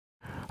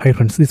Hi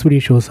friends, this video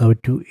shows how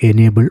to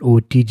enable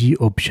OTG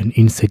option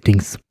in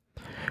settings.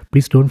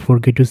 Please don't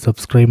forget to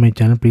subscribe my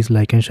channel. Please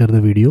like and share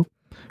the video.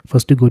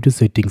 First go to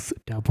settings.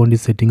 Tap on the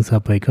settings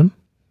app icon.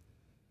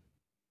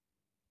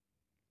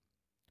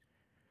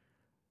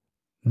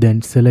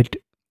 Then select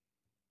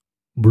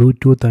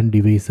Bluetooth and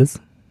devices.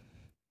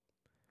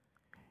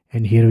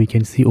 And here we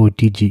can see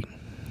OTG.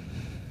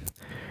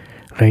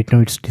 Right now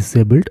it's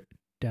disabled.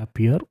 Tap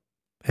here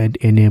and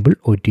enable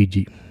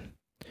OTG.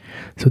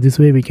 So this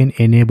way we can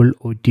enable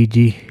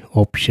OTG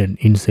option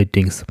in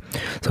settings.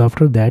 So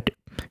after that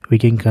we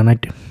can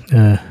connect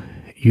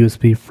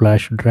USB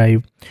flash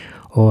drive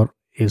or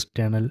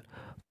external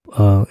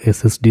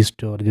SSD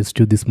storage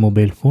to this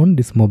mobile phone.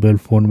 This mobile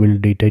phone will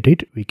detect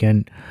it. We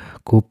can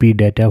copy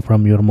data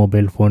from your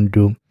mobile phone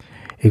to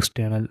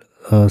external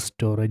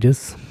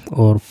storages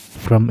or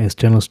from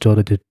external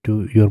storage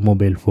to your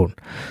mobile phone.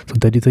 So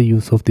that is the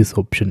use of this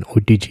option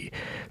OTG.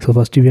 So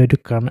first we have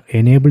to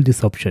enable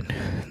this option,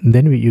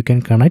 then you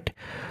can connect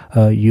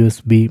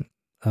USB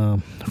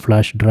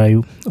flash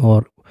drive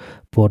or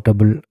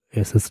portable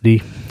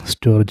SSD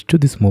storage to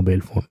this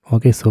mobile phone.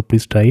 Okay, so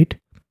please try it.